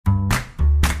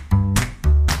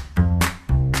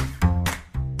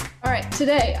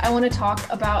Today, I want to talk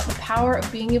about the power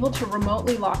of being able to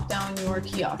remotely lock down your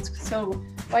kiosk. So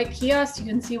Byte kiosks, you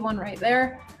can see one right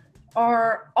there,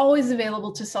 are always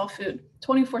available to sell food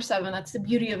 24/7. That's the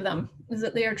beauty of them, is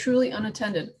that they are truly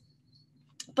unattended.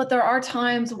 But there are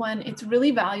times when it's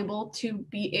really valuable to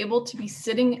be able to be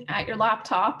sitting at your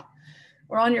laptop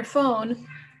or on your phone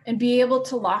and be able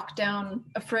to lock down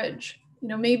a fridge. You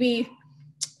know, maybe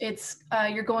it's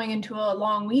you're going into a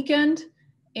long weekend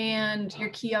and your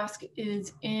kiosk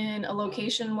is in a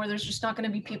location where there's just not going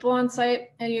to be people on site,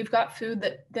 and you've got food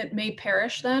that may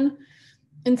perish then.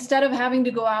 Instead of having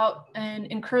to go out and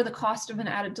incur the cost of an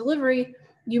added delivery,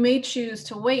 you may choose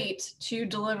to wait to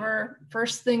deliver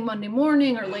first thing Monday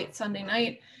morning or late Sunday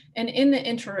night. And in the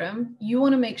interim, you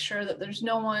want to make sure that there's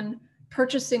no one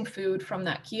purchasing food from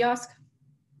that kiosk.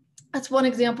 That's one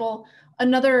example.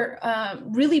 Another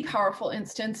really powerful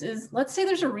instance is, let's say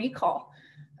there's a recall.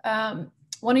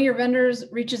 One of your vendors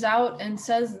reaches out and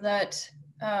says that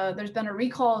there's been a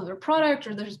recall of their product,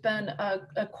 or there's been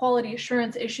a quality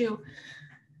assurance issue.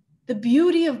 The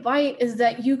beauty of Byte is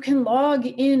that you can log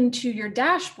into your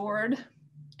dashboard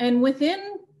and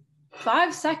within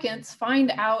 5 seconds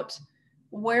find out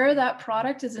where that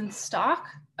product is in stock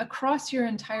across your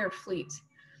entire fleet.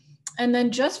 And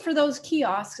then just for those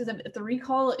kiosks, if the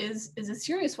recall is a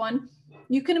serious one,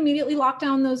 you can immediately lock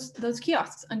down those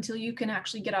kiosks until you can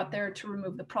actually get out there to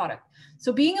remove the product.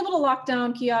 So being able to lock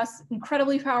down kiosks,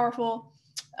 incredibly powerful,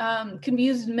 can be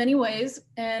used in many ways.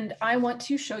 And I want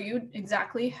to show you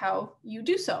exactly how you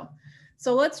do so.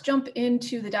 So let's jump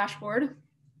into the dashboard.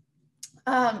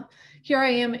 Here I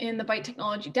am in the Byte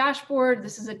Technology dashboard.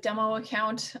 This is a demo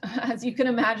account, as you can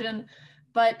imagine.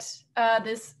 But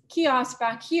this kiosk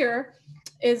back here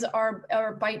is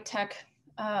our Byte Tech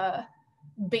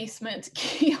basement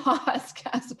kiosk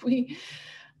as we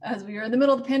are in the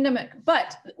middle of the pandemic.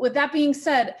 But with that being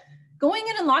said, going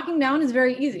in and locking down is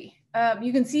very easy.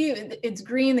 You can see it's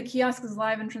green, the kiosk is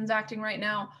live and transacting right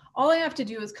now. All I have to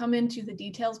do is come into the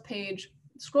details page,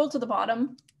 scroll to the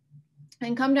bottom,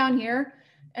 and come down here,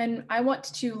 and I want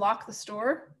to lock the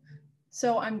store.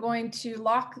 So I'm going to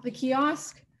lock the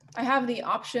kiosk. I have the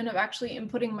option of actually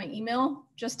inputting my email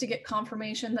just to get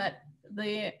confirmation that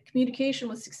the communication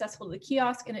was successful to the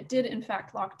kiosk, and it did in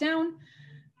fact lock down.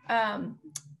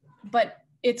 But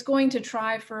it's going to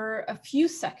try for a few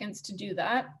seconds to do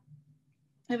that.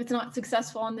 If it's not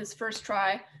successful on this first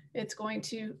try, it's going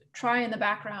to try in the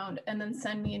background and then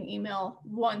send me an email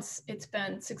once it's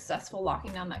been successful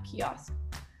locking down that kiosk.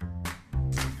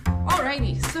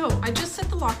 Alrighty, so I just set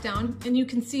the lockdown, and you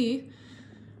can see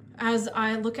as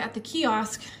I look at the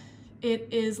kiosk, it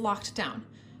is locked down.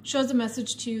 Shows a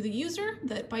message to the user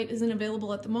that Byte isn't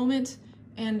available at the moment,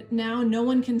 and now no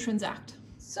one can transact.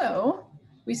 So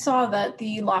we saw that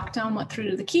the lockdown went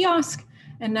through to the kiosk,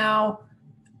 and now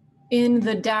in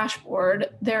the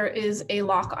dashboard, there is a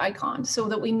lock icon so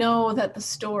that we know that the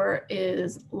store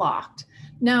is locked.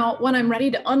 Now, when I'm ready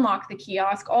to unlock the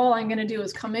kiosk, all I'm gonna do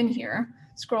is come in here,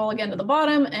 scroll again to the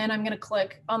bottom, and I'm gonna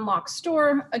click Unlock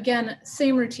Store. Again,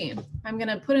 same routine. I'm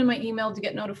gonna put in my email to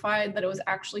get notified that it was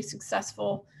actually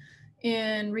successful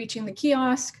in reaching the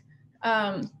kiosk.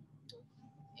 And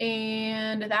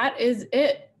that is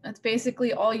it. That's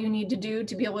basically all you need to do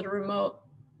to be able to remote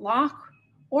lock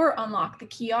or unlock the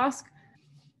kiosk.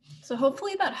 So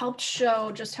hopefully that helped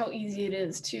show just how easy it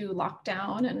is to lock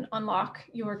down and unlock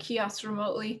your kiosks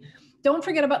remotely. Don't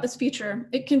forget about this feature.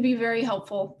 It can be very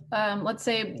helpful. Let's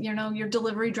say, you know, your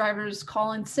delivery drivers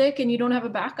call in sick and you don't have a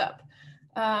backup.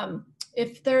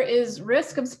 If there is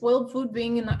risk of spoiled food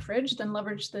being in that fridge, then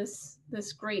leverage this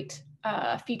great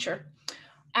feature.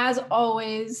 As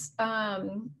always,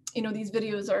 you know, these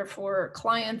videos are for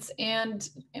clients and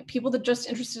people that are just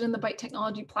interested in the Byte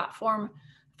Technology platform.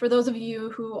 For those of you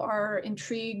who are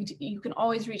intrigued, you can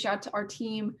always reach out to our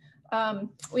team.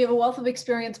 We have a wealth of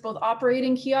experience both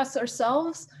operating kiosks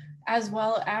ourselves, as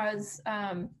well as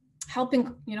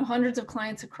helping, you know, hundreds of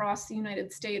clients across the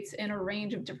United States in a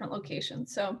range of different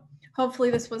locations. So hopefully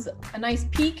this was a nice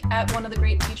peek at one of the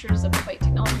great features of the Byte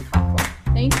Technology platform.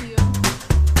 Thank you.